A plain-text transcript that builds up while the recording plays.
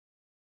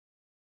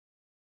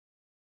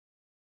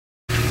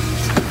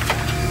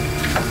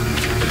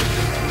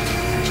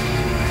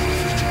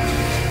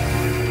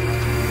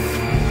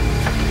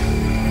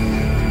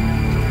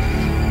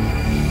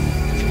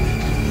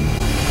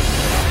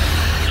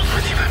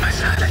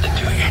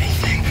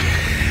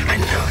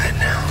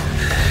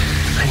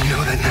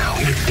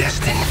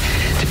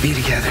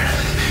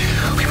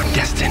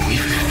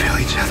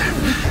each other.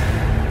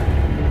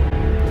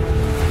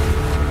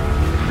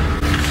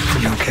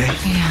 You okay?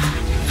 Yeah,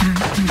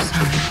 I'm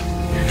sorry.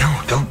 No,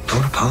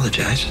 don't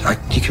apologize.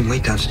 You can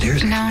wait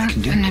downstairs. No, I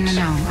can do no. this.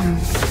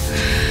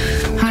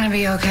 I'm gonna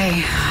be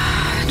okay.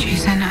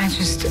 Jason, I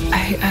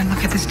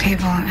look at this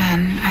table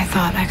and I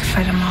thought I could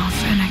fight him off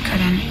and I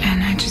couldn't.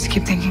 And I just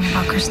keep thinking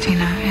about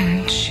Christina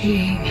and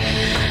she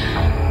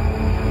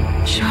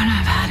wouldn't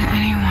have had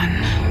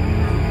anyone.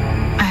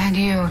 I had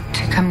you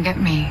to come get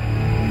me.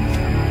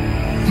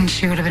 And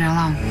she would have been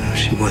alone.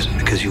 She wasn't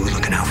because you were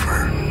looking out for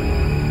her.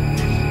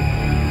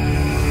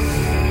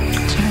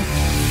 That's right.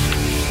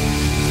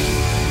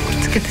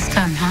 Let's get this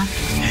done, huh?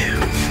 Yeah.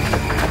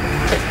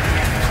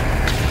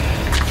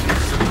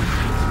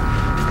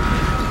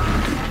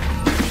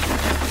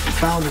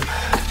 Found them.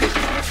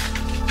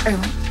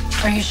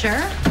 Are you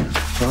sure?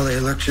 Well, they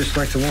look just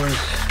like the ones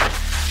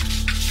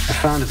I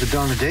found at the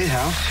Donna Date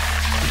house.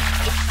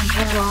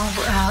 Okay, well,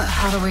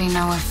 how do we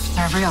know if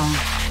they're real?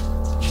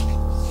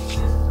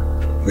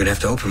 We're gonna have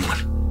to open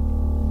one.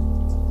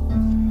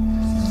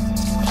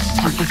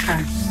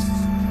 Okay.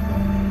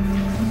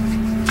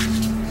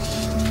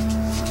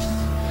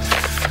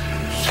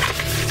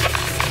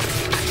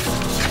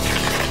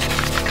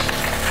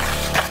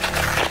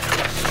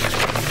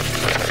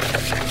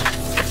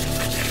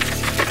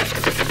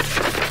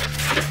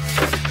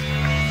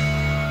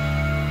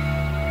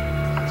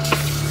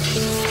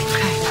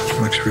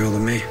 Looks real to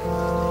me.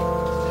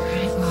 All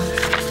right, well,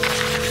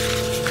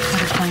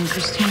 what if one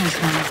Christina's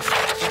one?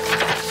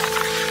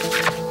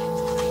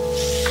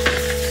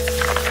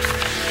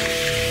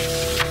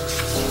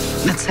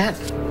 That's it.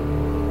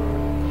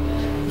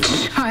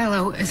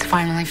 Shiloh is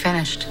finally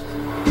finished.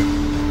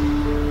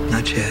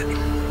 Not yet.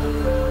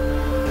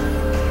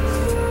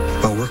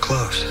 But we're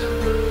close.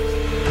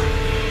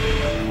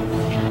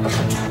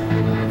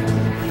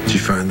 Did you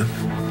find them?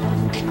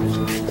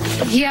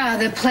 Yeah,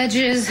 the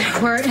pledges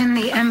were in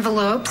the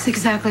envelopes,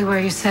 exactly where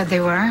you said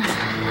they were.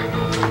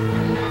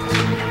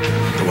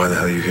 Why the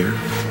hell are you here?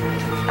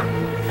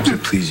 Does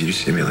it please you to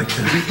see me like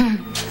that?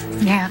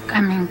 Yeah,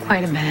 I mean,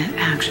 quite a bit,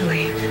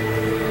 actually.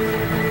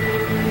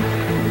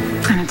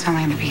 And it's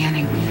only the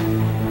beginning.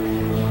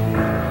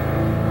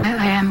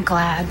 I am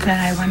glad that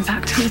I went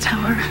back to the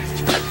tower.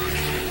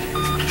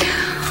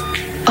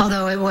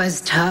 Although it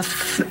was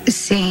tough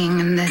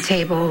seeing the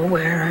table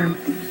where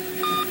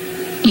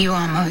you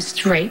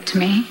almost raped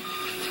me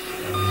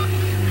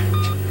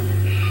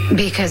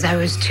because I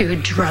was too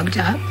drugged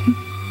up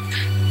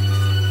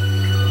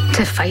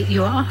to fight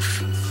you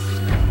off.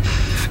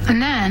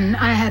 And then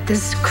I had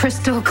this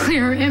crystal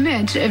clear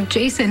image of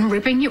Jason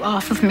ripping you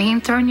off of me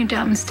and throwing you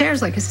down the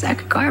stairs like a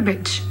sack of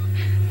garbage.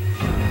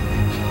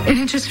 And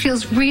it just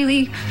feels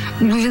really,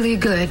 really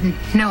good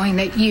knowing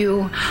that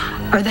you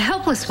are the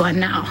helpless one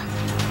now.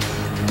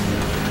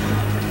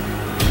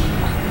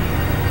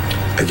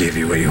 I gave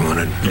you what you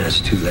wanted. Yeah, it's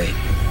too late.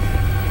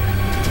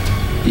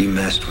 You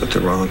messed with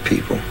the wrong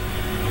people.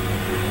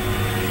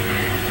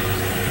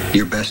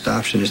 Your best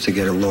option is to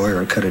get a lawyer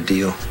and cut a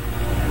deal.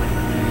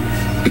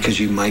 Because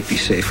you might be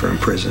safer in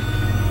prison.